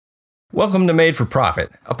Welcome to Made for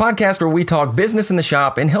Profit, a podcast where we talk business in the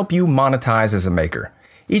shop and help you monetize as a maker.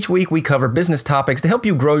 Each week we cover business topics to help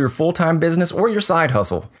you grow your full-time business or your side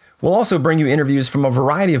hustle. We'll also bring you interviews from a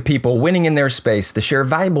variety of people winning in their space to share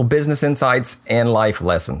valuable business insights and life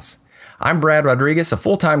lessons. I'm Brad Rodriguez, a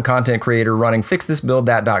full-time content creator running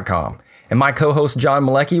FixThisBuildThat.com, and my co-host John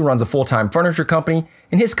Malecki runs a full-time furniture company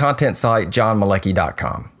and his content site,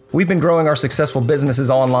 johnmalecki.com. We've been growing our successful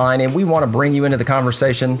businesses online, and we want to bring you into the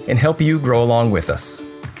conversation and help you grow along with us.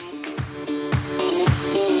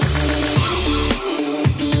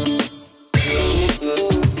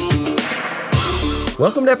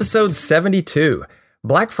 Welcome to episode 72.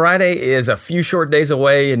 Black Friday is a few short days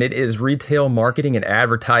away, and it is retail marketing and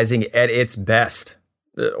advertising at its best.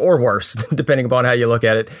 Or worse, depending upon how you look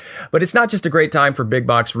at it. But it's not just a great time for big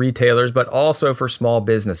box retailers, but also for small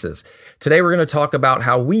businesses. Today, we're going to talk about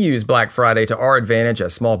how we use Black Friday to our advantage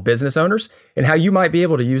as small business owners and how you might be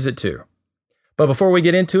able to use it too. But before we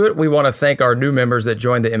get into it, we want to thank our new members that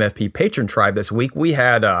joined the MFP Patron Tribe this week. We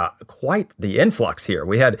had quite the influx here.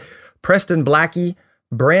 We had Preston Blackie,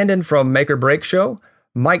 Brandon from Make or Break Show,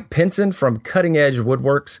 Mike Pinson from Cutting Edge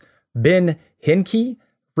Woodworks, Ben Henke,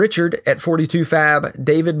 Richard at 42 Fab,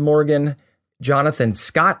 David Morgan, Jonathan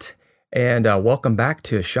Scott, and welcome back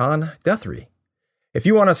to Sean Guthrie. If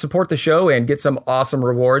you want to support the show and get some awesome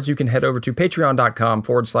rewards, you can head over to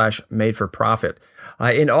patreon.com/made-for-profit.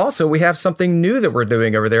 And also, we have something new that we're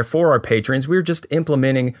doing over there for our patrons. We're just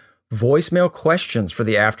implementing voicemail questions for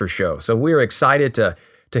the after show. So we're excited to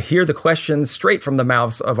hear the questions straight from the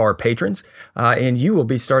mouths of our patrons, and you will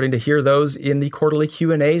be starting to hear those in the quarterly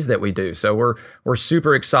Q&As that we do. So we're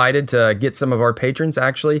super excited to get some of our patrons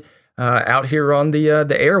actually out here on the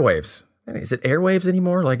airwaves. Is it airwaves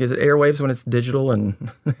anymore? Like, is it airwaves when it's digital?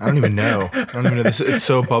 And I don't even know. It's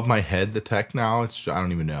so above my head, the tech now. I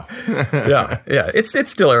don't even know. yeah. It's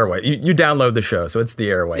still airwave. You download the show, so it's the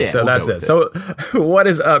airwave. So that's it. So what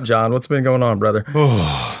is up, John? What's been going on, brother?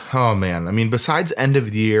 Oh man. I mean, besides end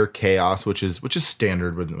of the year chaos, which is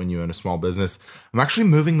standard when you own a small business, I'm actually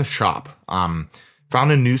moving the shop. Found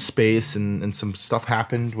a new space and some stuff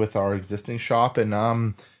happened with our existing shop, and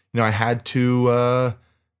I had to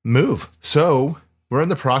move. So we're in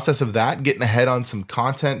the process of that, getting ahead on some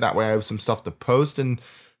content. That way I have some stuff to post, and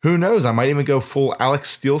who knows, I might even go full Alex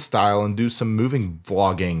Steele style and do some moving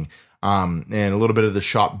vlogging and a little bit of the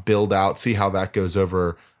shop build out, see how that goes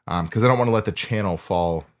over, because I don't want to let the channel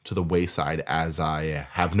fall to the wayside as I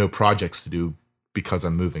have no projects to do because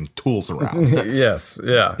I'm moving tools around. Yes.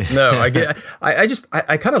 Yeah. No, I get,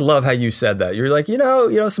 I kind of love how you said that. You're like,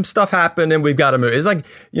 some stuff happened and we've got to move. It's like,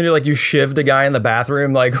 like you shivved a guy in the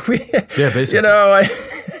bathroom. Like, basically.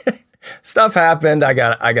 Stuff happened. I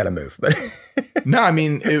got to move. But no, I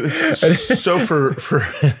mean, so for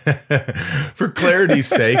clarity's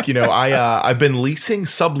sake, I've been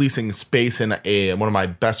subleasing space in one of my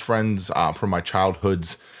best friends from my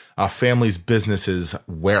childhood's family's business's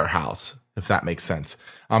warehouse, if that makes sense.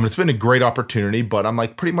 It's been a great opportunity, but I'm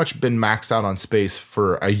like pretty much been maxed out on space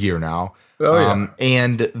for a year now.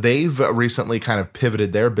 And they've recently kind of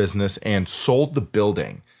pivoted their business and sold the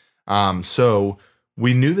building. So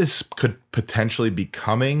we knew this could potentially be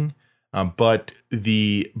coming, but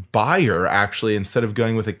the buyer actually, instead of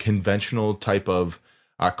going with a conventional type of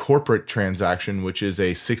corporate transaction, which is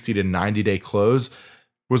a 60 to 90 day close,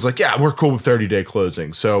 was like, yeah, we're cool with 30-day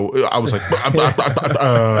closing. So I was like,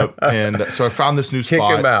 and so I found this new spot.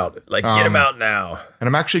 Kick him out, get him out now. And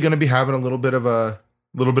I'm actually going to be having a little bit of a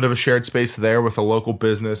shared space there with a local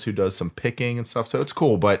business who does some picking and stuff. So it's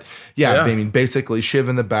cool. But yeah. I mean, basically shiv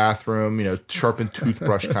in the bathroom, sharpened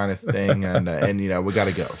toothbrush kind of thing, and we got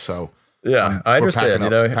to go. So yeah, I understand.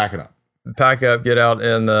 Packing up. Pack up, get out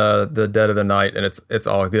in the dead of the night, and it's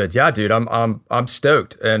all good. Yeah, dude, I'm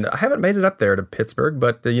stoked, and I haven't made it up there to Pittsburgh,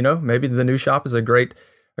 but maybe the new shop is a great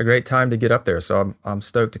time to get up there. So I'm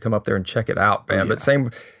stoked to come up there and check it out, man. But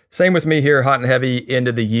same with me here, hot and heavy end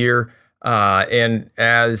of the year, and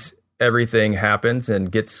as everything happens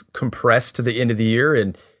and gets compressed to the end of the year,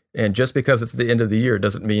 and just because it's the end of the year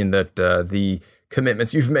doesn't mean that the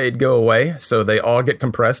commitments you've made go away. So they all get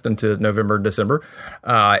compressed into November and December.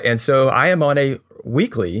 And so I am on a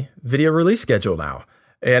weekly video release schedule now.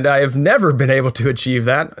 And I have never been able to achieve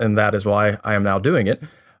that. And that is why I am now doing it.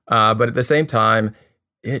 But at the same time,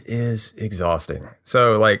 it is exhausting.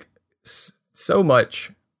 So so many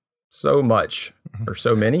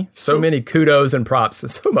kudos and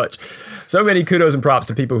props. So many kudos and props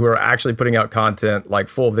to people who are actually putting out content, like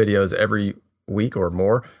full videos every week or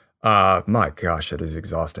more. My gosh, it is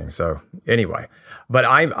exhausting. So anyway, but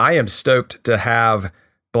I am stoked to have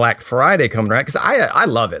Black Friday coming around because I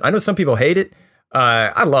love it. I know some people hate it.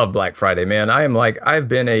 I love Black Friday, man. I've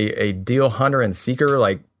been a deal hunter and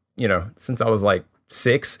seeker, since I was like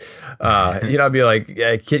 6. I'd be like,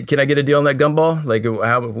 can I get a deal on that gumball? Like,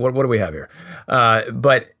 what do we have here?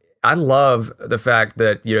 But I love the fact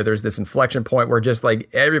that, there's this inflection point where just like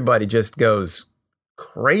everybody just goes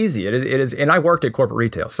crazy. It is. And I worked at corporate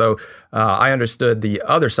retail, so I understood the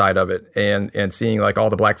other side of it and seeing like all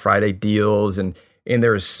the Black Friday deals and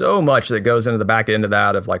there's so much that goes into the back end of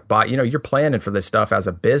that of like, you're planning for this stuff as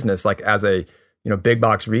a business, like as a, big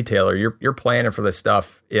box retailer, you're planning for this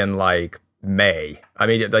stuff in like May. I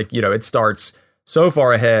mean, it starts so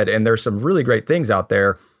far ahead and there's some really great things out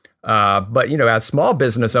there. But as small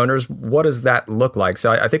business owners, what does that look like?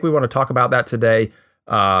 So I think we want to talk about that today.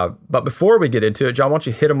 But before we get into it, John, why don't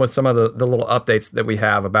you hit them with some of the little updates that we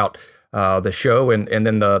have about the show and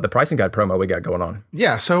then the pricing guide promo we got going on.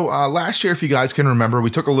 Yeah. So last year, if you guys can remember, we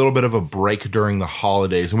took a little bit of a break during the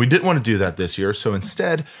holidays, and we didn't want to do that this year. So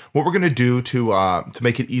instead, what we're going to do to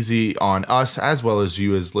make it easy on us as well as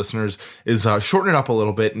you as listeners is shorten it up a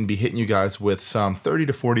little bit and be hitting you guys with some 30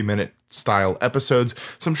 to 40 minute style episodes,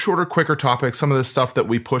 some shorter, quicker topics, some of the stuff that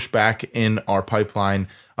we push back in our pipeline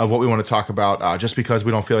of what we want to talk about, just because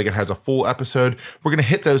we don't feel like it has a full episode. We're going to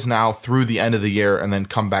hit those now through the end of the year and then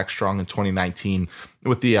come back strong in 2019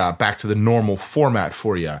 with the back to the normal format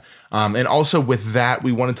for you. And also with that,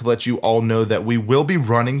 we wanted to let you all know that we will be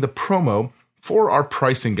running the promo for our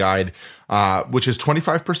pricing guide, which is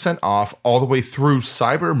 25% off all the way through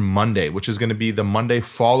Cyber Monday, which is going to be the Monday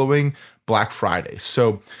following Black Friday.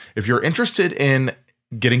 So if you're interested in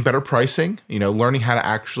getting better pricing, learning how to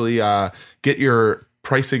actually get your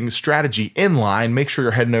pricing strategy in line, make sure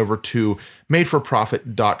you're heading over to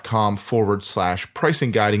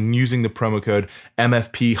madeforprofit.com/pricing guiding using the promo code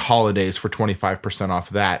MFP holidays for 25% off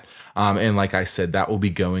that. And like I said, that will be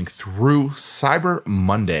going through Cyber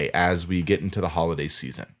Monday as we get into the holiday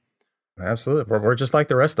season. Absolutely. We're just like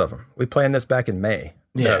the rest of them. We planned this back in May.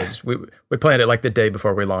 Yeah. We planned it like the day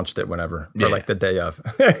before we launched it, whenever, or like the day of.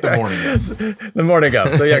 The morning of. The morning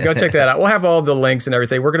of. So yeah, go check that out. We'll have all the links and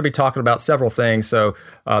everything. We're going to be talking about several things. So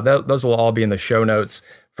those will all be in the show notes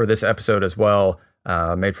for this episode as well.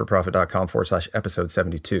 Madeforprofit.com/episode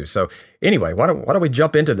 72. So anyway, why don't we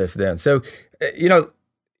jump into this then? So,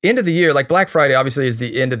 end of the year, like Black Friday, obviously is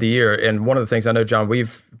the end of the year. And one of the things I know, John,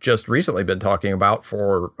 we've just recently been talking about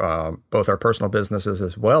for both our personal businesses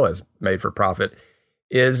as well as Made for Profit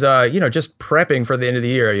is, just prepping for the end of the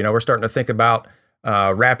year. We're starting to think about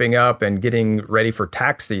wrapping up and getting ready for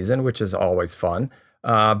tax season, which is always fun.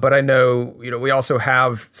 But I know, we also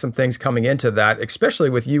have some things coming into that, especially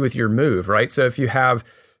with your move, right? So if you have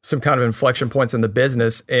some kind of inflection points in the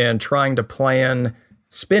business and trying to plan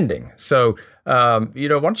spending. So, why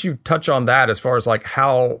don't you touch on that as far as like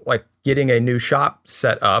how, like getting a new shop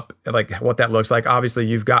set up, like what that looks like. Obviously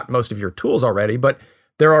you've got most of your tools already, but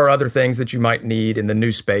there are other things that you might need in the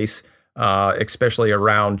new space, especially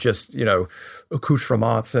around just,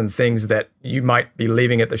 accoutrements and things that you might be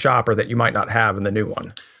leaving at the shop or that you might not have in the new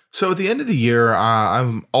one. So at the end of the year,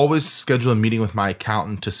 I'm always scheduling a meeting with my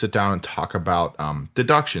accountant to sit down and talk about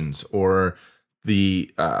deductions or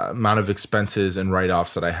the amount of expenses and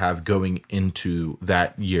write-offs that I have going into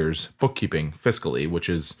that year's bookkeeping fiscally, which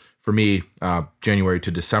is for me, January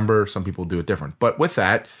to December. Some people do it different. But with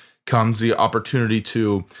that comes the opportunity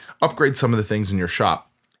to upgrade some of the things in your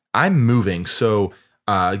shop. I'm moving, so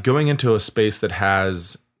going into a space that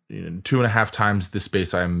has 2.5 times the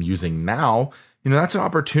space I'm using now, that's an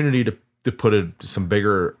opportunity to put some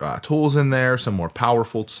bigger tools in there, some more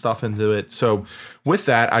powerful stuff into it. So with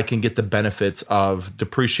that, I can get the benefits of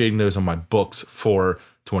depreciating those on my books for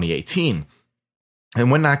 2018.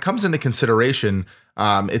 And when that comes into consideration,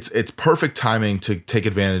 it's perfect timing to take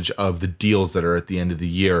advantage of the deals that are at the end of the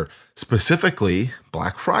year, specifically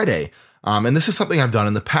Black Friday. And this is something I've done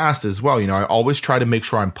in the past as well. I always try to make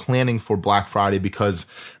sure I'm planning for Black Friday, because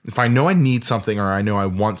if I know I need something or I know I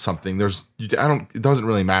want something, it doesn't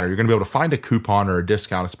really matter. You're going to be able to find a coupon or a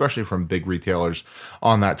discount, especially from big retailers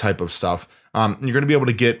on that type of stuff. You're going to be able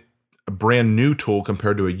to get a brand new tool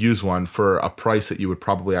compared to a used one for a price that you would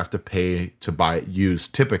probably have to pay to buy it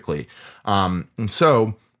used typically. And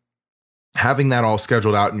so having that all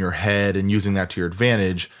scheduled out in your head and using that to your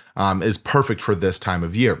advantage is perfect for this time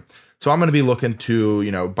of year. So I'm going to be looking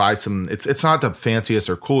to, buy some, it's not the fanciest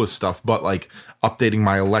or coolest stuff, but like updating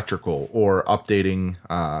my electrical or updating,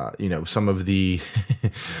 some of the,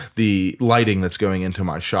 the lighting that's going into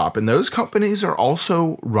my shop. And those companies are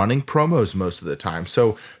also running promos most of the time.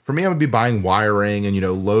 So for me, I would be buying wiring and,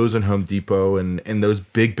 Lowe's and Home Depot and those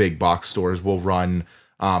big box stores will run,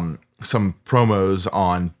 some promos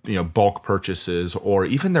on, bulk purchases or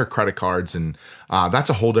even their credit cards. And that's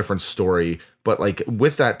a whole different story. But like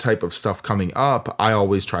with that type of stuff coming up, I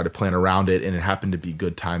always try to plan around it. And it happened to be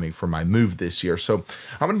good timing for my move this year. So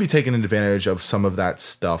I'm going to be taking advantage of some of that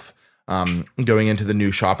stuff going into the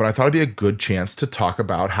new shop. And I thought it'd be a good chance to talk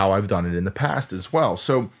about how I've done it in the past as well.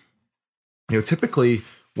 So, typically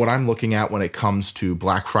what I'm looking at when it comes to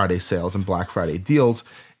Black Friday sales and Black Friday deals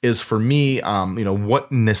is for me,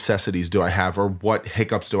 what necessities do I have or what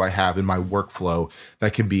hiccups do I have in my workflow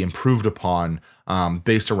that can be improved upon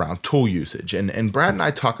based around tool usage. And Brad and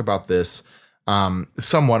I talk about this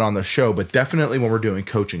somewhat on the show, but definitely when we're doing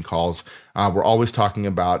coaching calls, we're always talking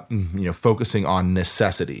about, focusing on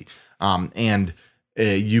necessity.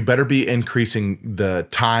 You better be increasing the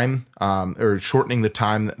time or shortening the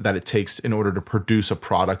time that it takes in order to produce a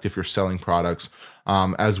product if you're selling products,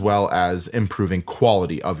 as well as improving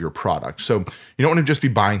quality of your product. So you don't want to just be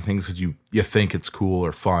buying things because you think it's cool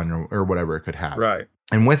or fun or whatever it could have. Right.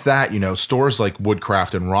 And with that, stores like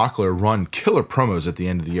Woodcraft and Rockler run killer promos at the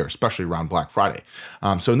end of the year, especially around Black Friday.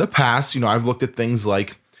 So in the past, I've looked at things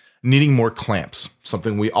like needing more clamps,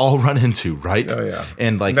 something we all run into, right? Oh yeah,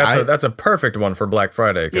 and like that's a perfect one for Black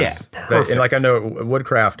Friday. Yeah, perfect. And like I know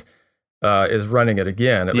Woodcraft is running it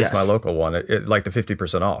again. At least my local one, it like the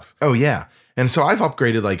 50% off. Oh yeah, and so I've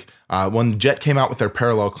upgraded. Like when Jet came out with their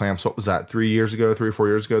parallel clamps, what was that? 3 or 4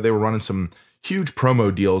 years ago, they were running some huge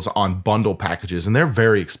promo deals on bundle packages, and they're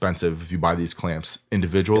very expensive if you buy these clamps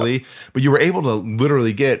individually. Yep. But you were able to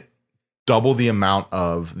literally get double the amount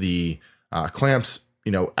of the clamps,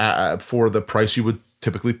 for the price you would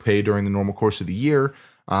typically pay during the normal course of the year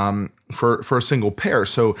for a single pair.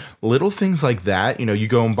 So little things like that, you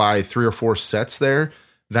go and buy 3 or 4 sets there,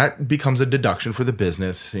 that becomes a deduction for the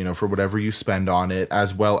business, for whatever you spend on it,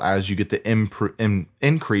 as well as you get to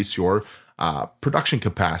increase your production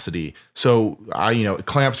capacity. So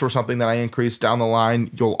clamps were something that I increased down the line.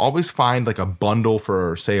 You'll always find like a bundle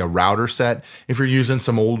for, say, a router set. If you're using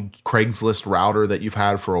some old Craigslist router that you've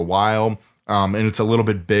had for a while, and it's a little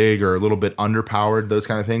bit big or a little bit underpowered, those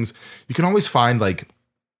kind of things, you can always find like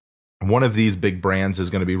one of these big brands is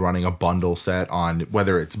going to be running a bundle set on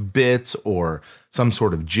whether it's bits or some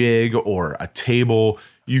sort of jig or a table.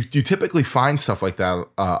 You typically find stuff like that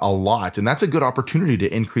a lot, and that's a good opportunity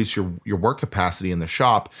to increase your work capacity in the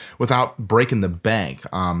shop without breaking the bank.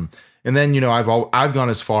 And then, I've gone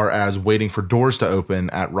as far as waiting for doors to open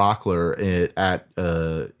at Rockler at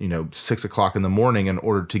 6 o'clock in the morning in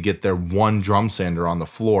order to get their one drum sander on the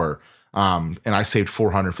floor. And I saved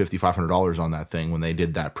 $450, $500 on that thing when they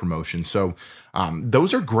did that promotion. So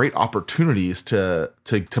those are great opportunities to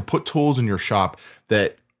put tools in your shop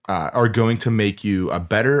that are going to make you a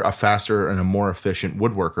better, a faster, and a more efficient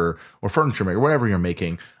woodworker or furniture maker, whatever you're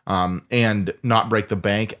making, and not break the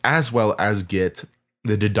bank, as well as get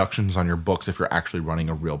the deductions on your books if you're actually running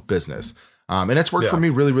a real business. And it's worked for me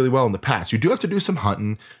really, really well in the past. You do have to do some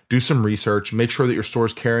hunting, do some research, make sure that your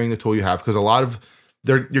store's carrying the tool you have, because a lot of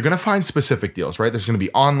you're going to find specific deals, right? There's going to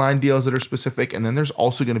be online deals that are specific, and then there's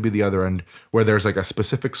also going to be the other end where there's like a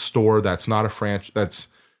specific store that's not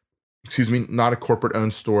not a corporate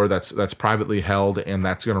owned store that's privately held, and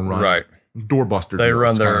that's going to run doorbuster. They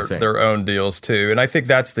run their own deals too, and I think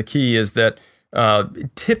that's the key is that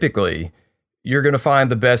typically you're going to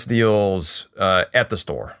find the best deals at the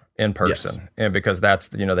store in person. Yes. And because that's,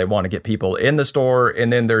 they want to get people in the store.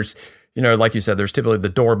 And then there's, like you said, there's typically the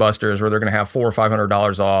doorbusters where they're going to have $400 or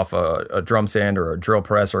 $500 off a drum sander or a drill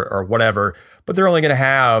press or whatever, but they're only going to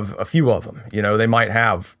have a few of them. They might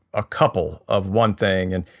have a couple of one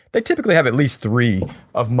thing, and they typically have at least 3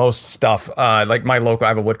 of most stuff. Like my local, I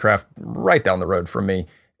have a Woodcraft right down the road from me,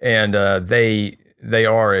 and they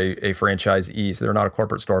are a franchisee, so they're not a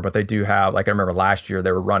corporate store, but they do have, like I remember last year,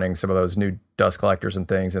 they were running some of those new dust collectors and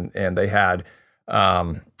things, and they had,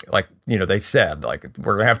 they said, like,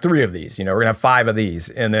 we're going to have 3 of these, we're going to have 5 of these,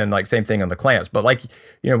 and then, like, same thing on the clamps. But, like,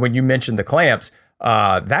 when you mentioned the clamps,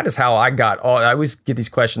 that is how I always get these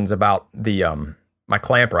questions about the my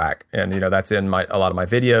clamp rack, and, that's in a lot of my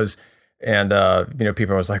videos, and,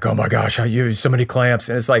 people are always like, oh my gosh, I use so many clamps,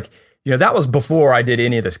 and it's like, that was before I did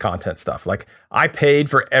any of this content stuff. Like, I paid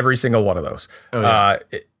for every single one of those,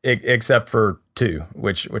 except for 2,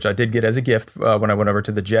 which I did get as a gift when I went over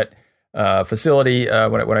to the Jet facility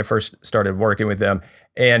when I first started working with them.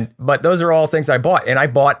 But those are all things I bought, and I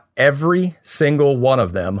bought every single one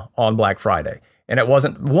of them on Black Friday. And it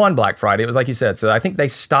wasn't one Black Friday; it was like you said. So I think they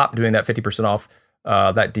stopped doing that 50% off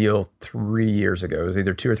that deal 3 years ago. It was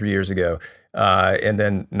either 2 or 3 years ago. And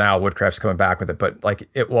then now Woodcraft's coming back with it. But like,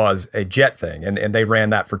 it was a Jet thing, and they ran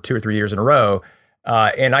that for 2 or 3 years in a row.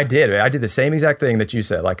 And I did the same exact thing that you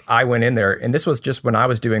said. Like I went in there, and this was just when I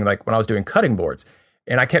was doing cutting boards,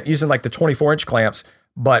 and I kept using like the 24-inch clamps,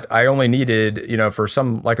 but I only needed, for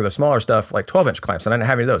some like the smaller stuff, like 12-inch clamps, and I didn't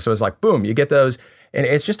have any of those. So it's like, boom, you get those. And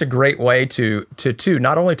it's just a great way to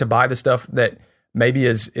not only to buy the stuff that maybe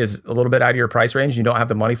is a little bit out of your price range, you don't have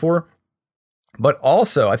the money for, but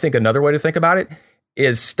also I think another way to think about it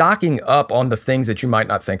is stocking up on the things that you might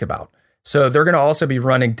not think about. So they're going to also be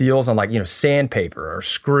running deals on like, sandpaper or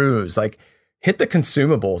screws, like hit the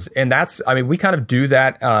consumables. And we kind of do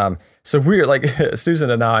that. So we're like Susan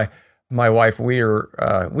and I, my wife, we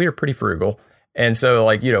are pretty frugal. And so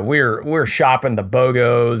like, we're shopping the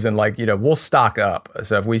BOGOs and like, we'll stock up.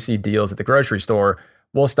 So if we see deals at the grocery store,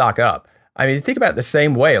 we'll stock up. I mean, think about it the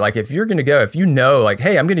same way. Like if you're going to go, if like,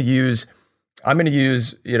 hey, I'm going to use,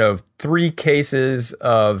 3 cases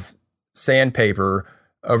of sandpaper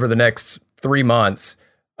over the next 3 months,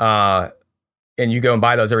 and you go and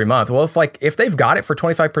buy those every month. Well, if they've got it for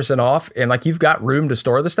 25% off and like you've got room to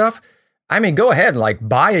store the stuff, I mean, go ahead and like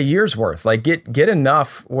buy a year's worth, like get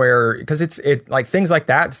enough because it's like things like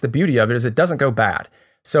that. It's the beauty of it is it doesn't go bad.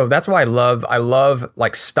 So that's why I love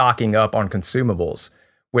like stocking up on consumables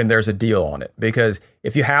when there's a deal on it, because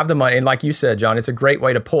if you have the money, and like you said, John, it's a great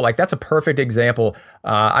way to pull. Like that's a perfect example.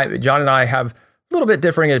 John and I have a little bit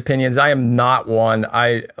differing opinions. I am not one.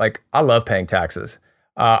 I love paying taxes.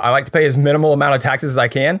 I like to pay as minimal amount of taxes as I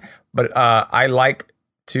can, but I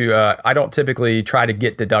don't typically try to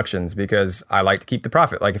get deductions because I like to keep the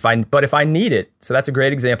profit. Like if I need it, so that's a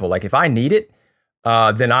great example. Like if I need it,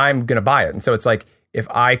 then I'm going to buy it. And so it's like, if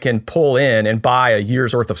I can pull in and buy a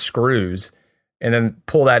year's worth of screws and then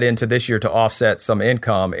pull that into this year to offset some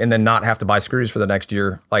income and then not have to buy screws for the next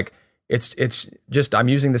year, like it's just, I'm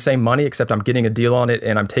using the same money, except I'm getting a deal on it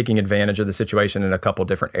and I'm taking advantage of the situation in a couple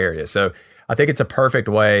different areas. So I think it's a perfect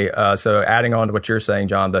way. So adding on to what you're saying,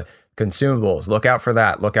 John, the consumables, look out for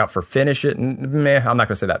that. Look out for I'm not going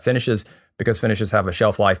to say that finishes, because finishes have a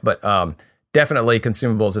shelf life, but definitely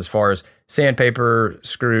consumables as far as sandpaper,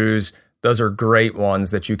 screws. Those are great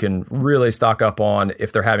ones that you can really stock up on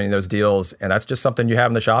if they're having those deals. And that's just something you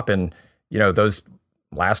have in the shop, and those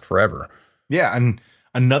last forever. Yeah. And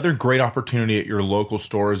another great opportunity at your local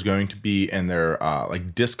store is going to be in their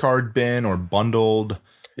like discard bin or bundled,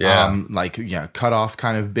 cut off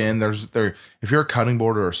kind of bin. If you're a cutting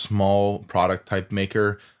board or a small product type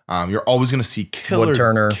maker, you're always going to see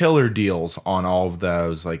killer deals on all of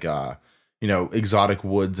those, like exotic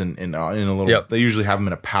woods and in a little. Yep. They usually have them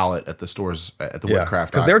in a pallet at the stores at the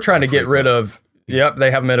Woodcraft, because they're trying to get rid of. Yep, they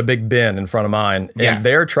have them in a big bin in front of mine, and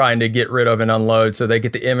they're trying to get rid of and unload so they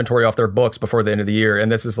get the inventory off their books before the end of the year.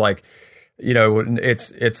 And this is like,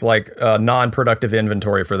 it's like non-productive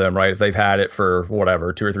inventory for them, right? If they've had it for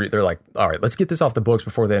whatever 2 or 3, they're like, all right, let's get this off the books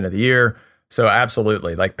before the end of the year. So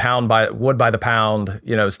absolutely, like wood by the pound,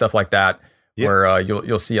 stuff like that. Yep. Where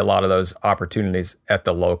you'll see a lot of those opportunities at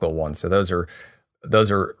the local ones. So those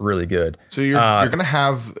are really good. So you're going to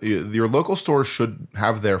have your local stores should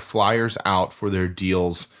have their flyers out for their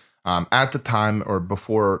deals at the time or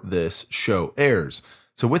before this show airs.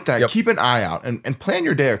 So with that, keep an eye out and plan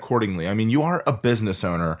your day accordingly. I mean, you are a business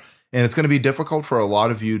owner, and it's going to be difficult for a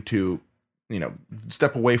lot of you to,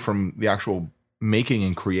 step away from the actual making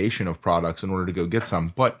and creation of products in order to go get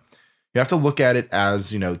some. But you have to look at it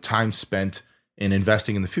as, time spent in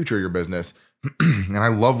investing in the future of your business. And I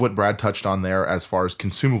love what Brad touched on there as far as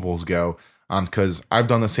consumables go, because I've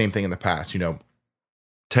done the same thing in the past.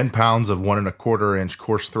 10 pounds of 1 1/4 inch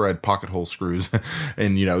coarse thread pocket hole screws,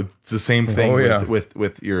 and it's the same thing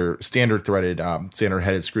with your standard threaded, standard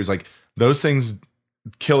headed screws. Like those things,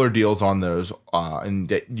 killer deals on those, and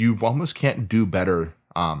that you almost can't do better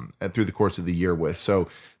through the course of the year with. So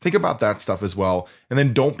think about that stuff as well, and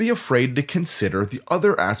then don't be afraid to consider the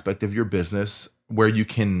other aspect of your business where you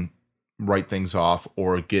can write things off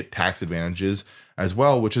or get tax advantages as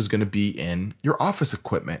well, which is going to be in your office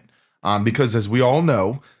equipment. Because as we all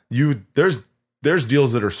know, there's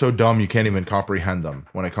deals that are so dumb you can't even comprehend them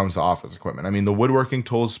when it comes to office equipment. I mean, the woodworking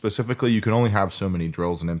tools specifically, you can only have so many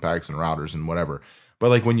drills and impacts and routers and whatever. But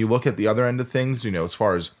like when you look at the other end of things, as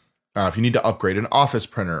far as if you need to upgrade an office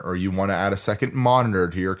printer, or you want to add a second monitor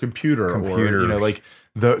to your computer, or like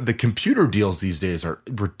the computer deals these days are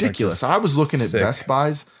ridiculous. I was looking at Best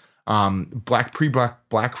Buy's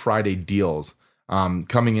Black Friday deals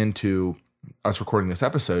coming into us recording this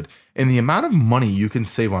episode, and the amount of money you can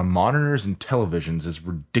save on monitors and televisions is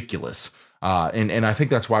ridiculous. And I think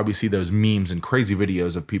that's why we see those memes and crazy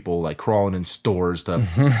videos of people like crawling in stores to,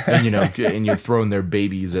 and you're throwing their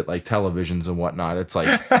babies at like televisions and whatnot. It's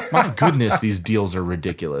like, my goodness, these deals are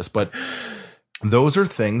ridiculous. But those are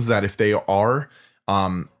things that if they are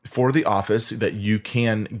for the office that you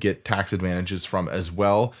can get tax advantages from as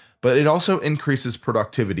well. But it also increases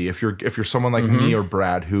productivity if you're someone like me or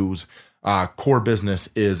Brad whose core business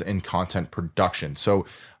is in content production. So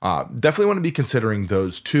definitely want to be considering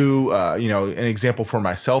those two. An example for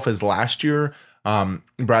myself is last year. Brad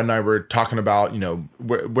and I were talking about,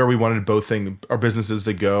 where we wanted both our businesses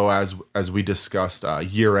to go as we discussed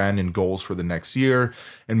year end and goals for the next year.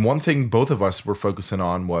 And one thing both of us were focusing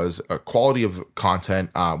on was quality of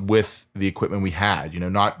content with the equipment we had,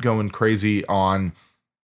 not going crazy on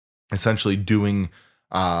essentially doing,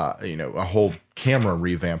 a whole camera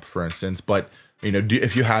revamp, for instance, but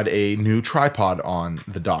if you had a new tripod on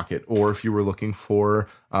the docket, or if you were looking for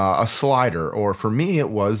a slider, or for me, it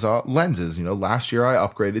was lenses. Last year I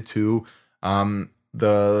upgraded to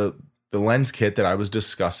the lens kit that I was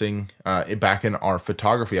discussing back in our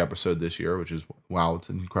photography episode this year, which is, wow, it's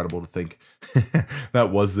incredible to think that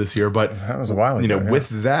was this year. But that was a while ago.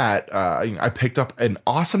 With that, I picked up an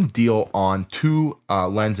awesome deal on two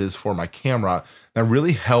lenses for my camera that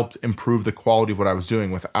really helped improve the quality of what I was doing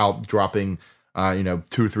without dropping $2,000 or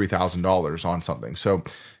 $3,000 on something. So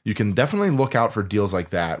you can definitely look out for deals like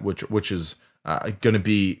that, which is going to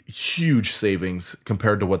be huge savings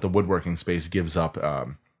compared to what the woodworking space gives up,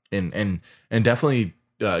 and definitely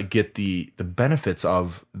get the benefits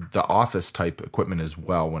of the office type equipment as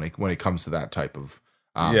well when it comes to that type of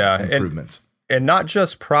improvements. And not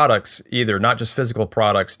just products either, not just physical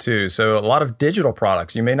products too. So a lot of digital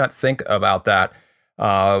products, you may not think about that.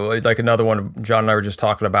 Like another one John and I were just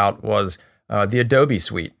talking about was the Adobe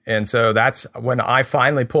suite. And so that's when I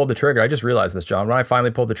finally pulled the trigger. I just realized this, John. When I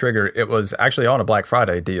finally pulled the trigger, it was actually on a Black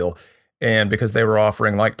Friday deal. And because they were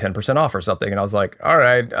offering like 10% off or something. And I was like, all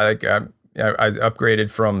right, I upgraded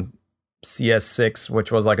from CS6,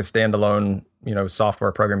 which was like a standalone,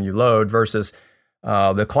 software program you load, versus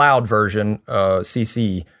the cloud version,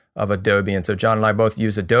 CC of Adobe. And so John and I both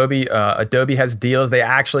use Adobe. Adobe has deals. They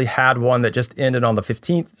actually had one that just ended on the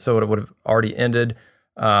 15th. So it would have already ended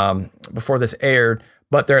before this aired,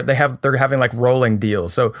 but they're having like rolling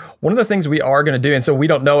deals. So one of the things we are going to do, and so we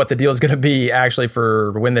don't know what the deal is going to be actually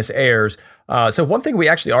for when this airs. So one thing we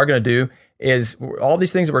actually are going to do is all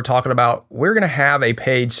these things that we're talking about, we're going to have a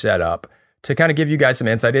page set up to kind of give you guys some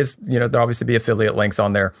insight. There'll obviously be affiliate links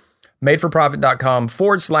on there,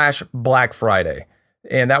 madeforprofit.com/Black Friday.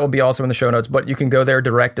 And that will be also in the show notes, but you can go there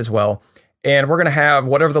direct as well. And we're going to have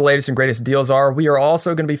whatever the latest and greatest deals are. We are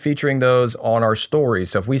also going to be featuring those on our stories.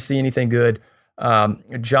 So if we see anything good,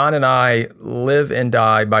 John and I live and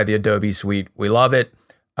die by the Adobe suite. We love it.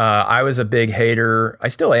 I was a big hater. I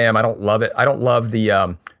still am. I don't love it. I don't love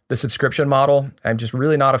the subscription model. I'm just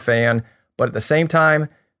really not a fan. But at the same time,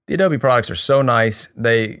 the Adobe products are so nice.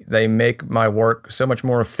 They make my work so much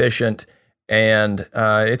more efficient. And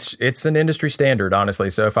it's an industry standard, honestly.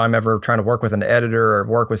 So if I'm ever trying to work with an editor or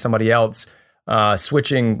work with somebody else,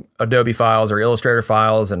 switching Adobe files or Illustrator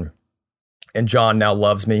files, and John now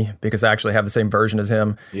loves me because I actually have the same version as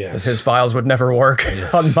him. Yes. His files would never work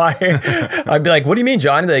on my. I'd be like, "What do you mean,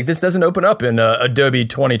 John?" Like, this doesn't open up in Adobe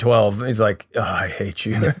 2012. He's like, "Oh, I hate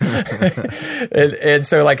you." and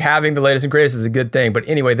so, like, having the latest and greatest is a good thing. But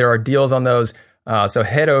anyway, there are deals on those. So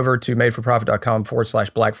head over to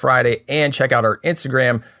madeforprofit.com/Black Friday and check out our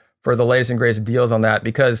Instagram for the latest and greatest deals on that,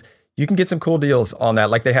 because you can get some cool deals on that.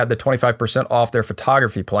 Like they had the 25% off their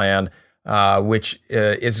photography plan, which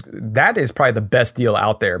is probably the best deal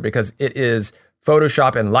out there because it is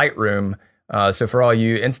Photoshop and Lightroom. So for all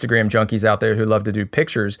you Instagram junkies out there who love to do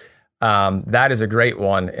pictures, that is a great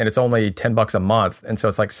one. And it's only $10 a month. And so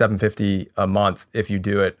it's like $750 a month if you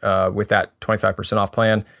do it with that 25% off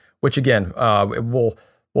plan. Which again,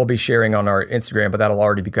 we'll be sharing on our Instagram, but that'll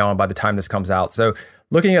already be gone by the time this comes out. So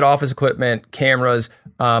looking at office equipment, cameras,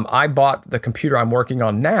 I bought the computer I'm working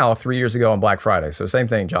on now 3 years ago on Black Friday. So same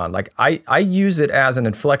thing, John. Like I use it as an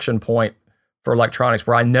inflection point for electronics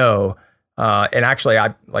where I know, and actually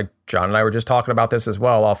like John and I were just talking about this as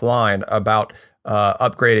well offline about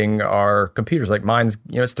upgrading our computers. Like mine's,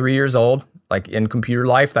 it's 3 years old. Like in computer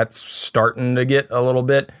life, that's starting to get a little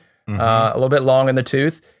bit long in the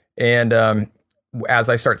tooth. And as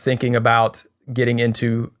I start thinking about getting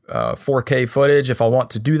into 4K footage, if I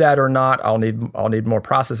want to do that or not, I'll need more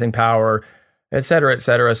processing power, et cetera, et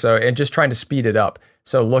cetera. So, and just trying to speed it up.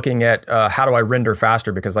 So looking at how do I render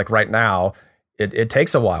faster? Because like right now, it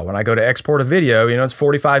takes a while. When I go to export a video, it's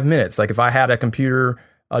 45 minutes. Like if I had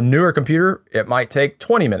a newer computer, it might take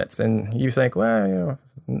 20 minutes. And you think, well,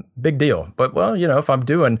 big deal. But well, if I'm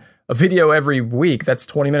doing a video every week, that's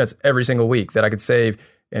 20 minutes every single week that I could save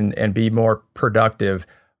and be more productive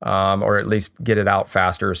or at least get it out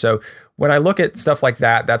faster. So when I look at stuff like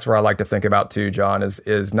that, that's where I like to think about too, John,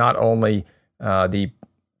 is not only the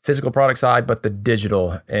physical product side, but the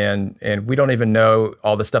digital. And we don't even know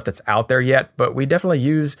all the stuff that's out there yet, but we definitely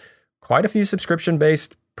use quite a few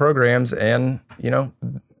subscription-based programs. And,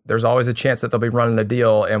 there's always a chance that they'll be running a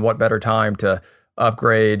deal. And what better time to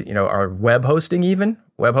upgrade, our web hosting even.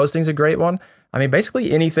 Web hosting is a great one. I mean,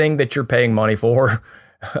 basically anything that you're paying money for,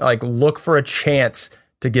 like look for a chance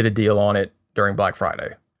to get a deal on it during Black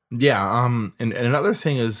Friday. Yeah. And another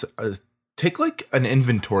thing is take like an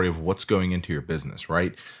inventory of what's going into your business,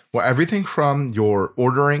 right? Well, everything from your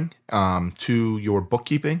ordering to your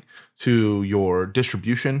bookkeeping to your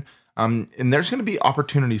distribution. And there's going to be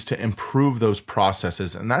opportunities to improve those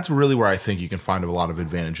processes. And that's really where I think you can find a lot of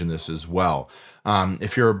advantage in this as well.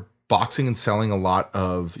 If you're boxing and selling a lot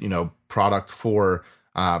of, product for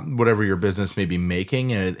whatever your business may be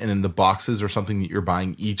making, and in the boxes are something that you're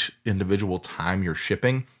buying each individual time you're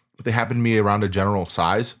shipping, but they happen to be around a general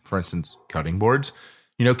size, for instance, cutting boards,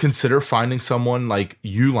 consider finding someone like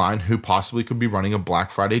Uline who possibly could be running a Black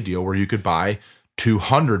Friday deal where you could buy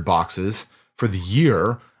 200 boxes for the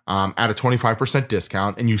year at a 25%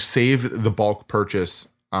 discount, and you save the bulk purchase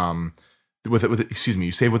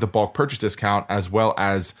you save with the bulk purchase discount, as well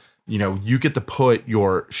as you get to put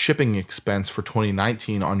your shipping expense for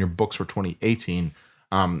 2019 on your books for 2018,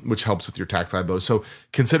 which helps with your tax liability. So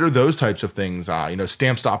consider those types of things.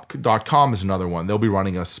 Stamps.com is another one. They'll be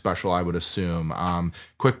running a special, I would assume.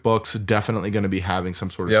 QuickBooks definitely going to be having some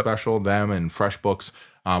sort of special. Them and FreshBooks,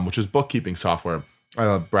 which is bookkeeping software.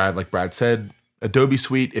 Like Brad said, Adobe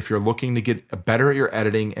Suite, if you're looking to get better at your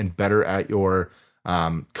editing and better at your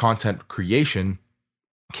content creation,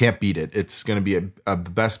 can't beat it. It's going to be a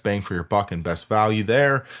best bang for your buck and best value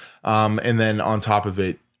there. And then on top of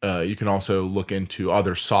it, you can also look into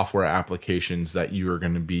other software applications that you are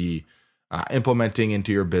going to be implementing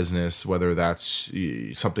into your business, whether that's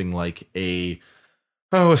something like a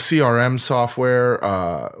CRM software,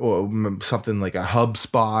 or something like a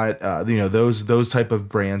HubSpot. Those type of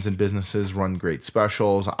brands and businesses run great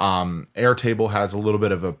specials. Airtable has a little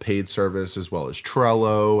bit of a paid service, as well as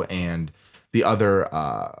Trello and the other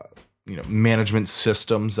management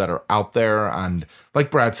systems that are out there. And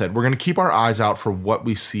like Brad said, we're going to keep our eyes out for what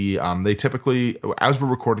we see. They typically, as we're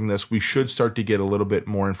recording this, we should start to get a little bit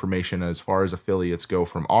more information as far as affiliates go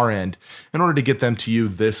from our end in order to get them to you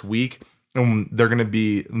this week. And they're going to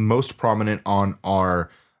be most prominent on our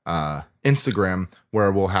Instagram,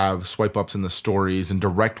 where we'll have swipe ups in the stories and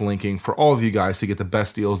direct linking for all of you guys to get the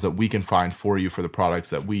best deals that we can find for you for the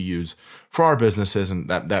products that we use for our businesses and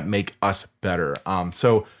that make us better.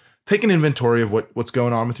 So take an inventory of what's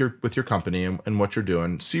going on with your company and what you're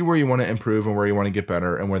doing. See where you want to improve and where you want to get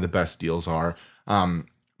better and where the best deals are.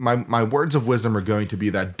 My words of wisdom are going to be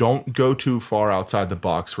that don't go too far outside the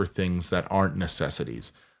box for things that aren't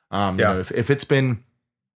necessities. If it's been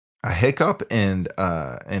a hiccup and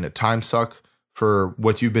a time suck for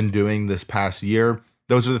what you've been doing this past year,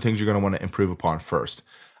 those are the things you're going to want to improve upon first.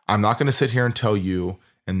 I'm not going to sit here and tell you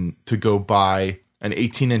to go buy an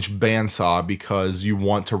 18-inch bandsaw because you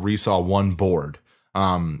want to resaw one board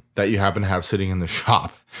that you happen to have sitting in the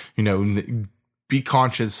shop. Be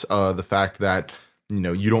conscious of the fact that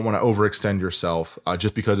you don't want to overextend yourself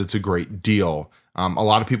just because it's a great deal. A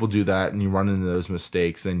lot of people do that, and you run into those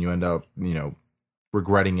mistakes, then you end up,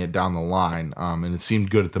 regretting it down the line. And it seemed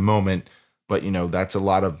good at the moment, but that's a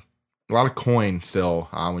lot of coin still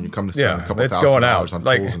when you come to spend a couple $1,000 on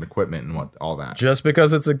tools and equipment and all that. Just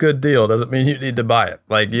because it's a good deal doesn't mean you need to buy it.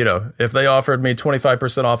 If they offered me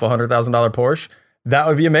 25% off a $100,000 Porsche, that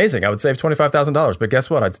would be amazing. I would save $25,000, but guess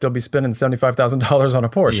what? I'd still be spending $75,000 on a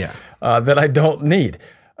Porsche that I don't need.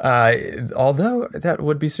 Although that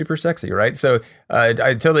would be super sexy, right? So I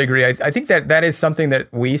totally agree. I think that is something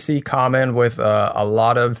that we see common with a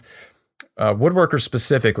lot of woodworkers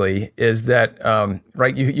specifically, is that,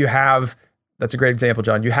 right, you have, that's a great example,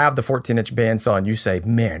 John. You have the 14-inch bandsaw and you say,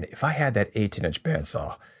 man, if I had that 18-inch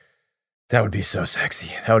bandsaw, that would be so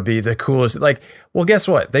sexy. That would be the coolest. Well, guess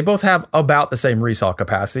what? They both have about the same resaw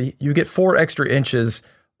capacity. You get 4 extra inches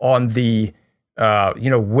on the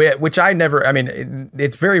width, which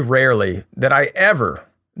it's very rarely that I ever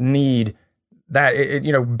need that.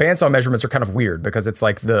 Bandsaw measurements are kind of weird because it's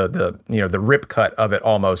like the rip cut of it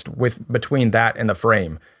almost between that and the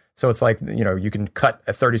frame. So it's like, you can cut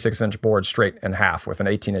a 36-inch board straight in half with an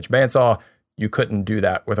 18-inch bandsaw. You couldn't do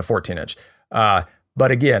that with a 14-inch. But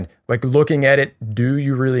again, looking at it, do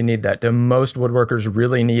you really need that? Do most woodworkers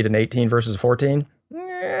really need an 18 versus 14?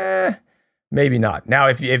 Maybe not. Now,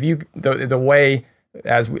 if you the way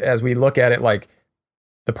as we look at it,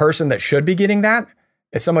 the person that should be getting that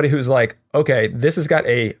is somebody who's like, okay, this has got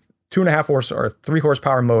a 2.5 horse or 3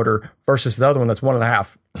 horsepower motor versus the other one that's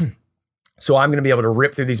 1.5. So I'm going to be able to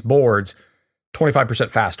rip through these boards 25%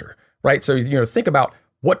 faster, right? So, think about,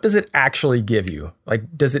 what does it actually give you?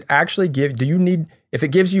 Like, does it actually do you need, if it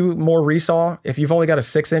gives you more resaw, if you've only got a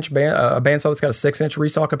 6-inch a bandsaw that's got a 6-inch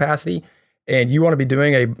resaw capacity, and you want to be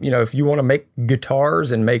doing if you want to make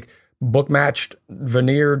guitars and make book matched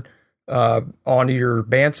veneered onto your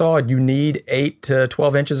bandsaw, you need 8 to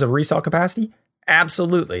 12 inches of resaw capacity?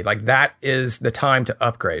 Absolutely. Like, that is the time to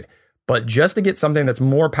upgrade. But just to get something that's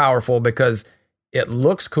more powerful because it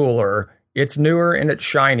looks cooler, it's newer and it's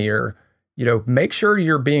shinier, make sure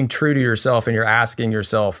you're being true to yourself and you're asking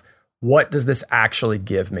yourself, what does this actually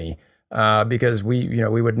give me? Because we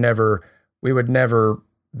would never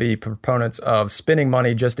be proponents of spending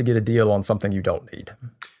money just to get a deal on something you don't need.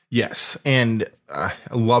 Yes. And I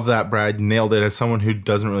love that, Brad. Nailed it. As someone who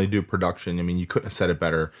doesn't really do production, I mean, you couldn't have said it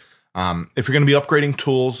better. If you're going to be upgrading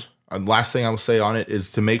tools, last thing I will say on it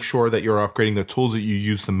is to make sure that you're upgrading the tools that you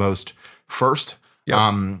use the most first. Yep.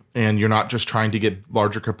 And you're not just trying to get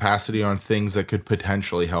larger capacity on things that could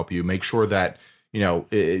potentially help you. Make sure that,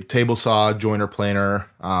 table saw, joiner, planer,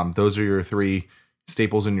 those are your 3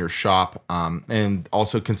 staples in your shop. And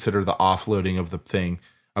also consider the offloading of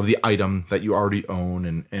the item that you already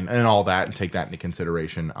own and all that, and take that into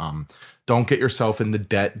consideration. Don't get yourself into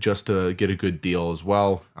debt just to get a good deal as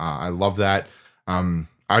well. I love that.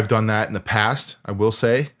 I've done that in the past, I will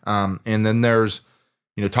say. And then there's,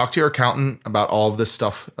 talk to your accountant about all of this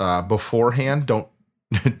stuff beforehand. Don't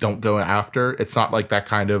go after. It's not like that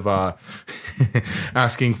kind of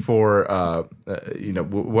asking for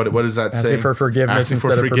what does that say? Asking for forgiveness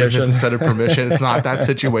instead of permission. It's not that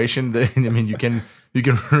situation. I mean, you can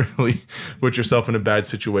really put yourself in a bad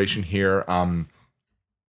situation here.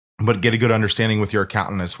 But get a good understanding with your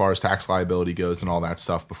accountant as far as tax liability goes and all that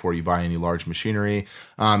stuff before you buy any large machinery.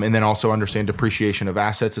 And then also understand depreciation of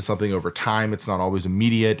assets is something over time. It's not always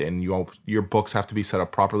immediate, and your books have to be set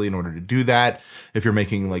up properly in order to do that if you're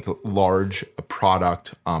making like large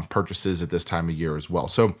product purchases at this time of year as well.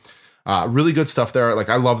 So really good stuff there. Like,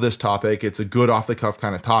 I love this topic. It's a good off the cuff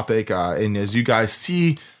kind of topic. And as you guys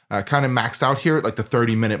see, kind of maxed out here at like the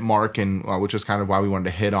 30-minute mark, and which is kind of why we wanted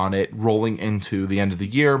to hit on it rolling into the end of the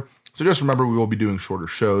year. So just remember, we will be doing shorter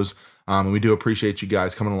shows, and we do appreciate you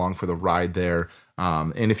guys coming along for the ride there.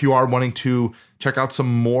 And if you are wanting to check out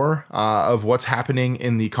some more of what's happening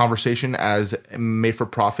in the conversation as Made for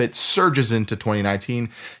Profit surges into 2019,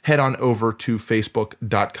 head on over to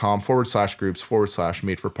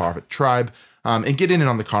facebook.com/groups/Made for Profit Tribe. And get in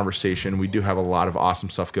on the conversation. We do have a lot of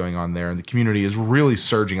awesome stuff going on there, and the community is really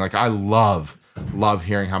surging. Like, I love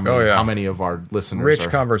hearing how many of our listeners rich are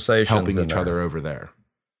conversations helping each other over there.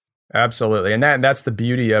 Absolutely, and that's the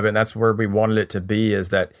beauty of it. And that's where we wanted it to be. Is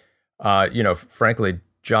that frankly,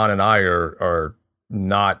 John and I are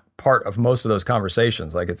not part of most of those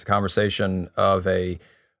conversations. Like, it's a conversation of a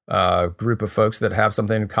group of folks that have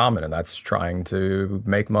something in common, and that's trying to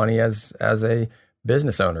make money as a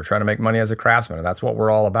business owner, trying to make money as a craftsman. And that's what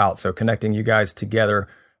we're all about. So connecting you guys together,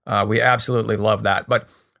 we absolutely love that. But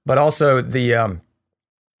also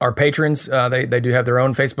our patrons, they do have their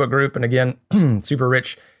own Facebook group. And again, super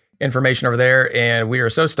rich information over there. And we are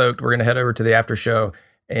so stoked. We're going to head over to the after show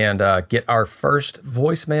and get our first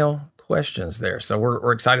voicemail questions there. So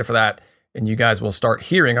we're excited for that. And you guys will start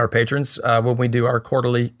hearing our patrons when we do our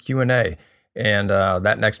quarterly Q&A. And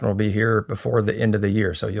that next one will be here before the end of the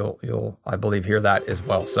year. So you'll I believe, hear that as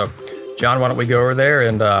well. So, John, why don't we go over there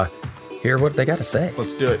and hear what they got to say?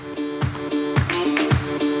 Let's do it.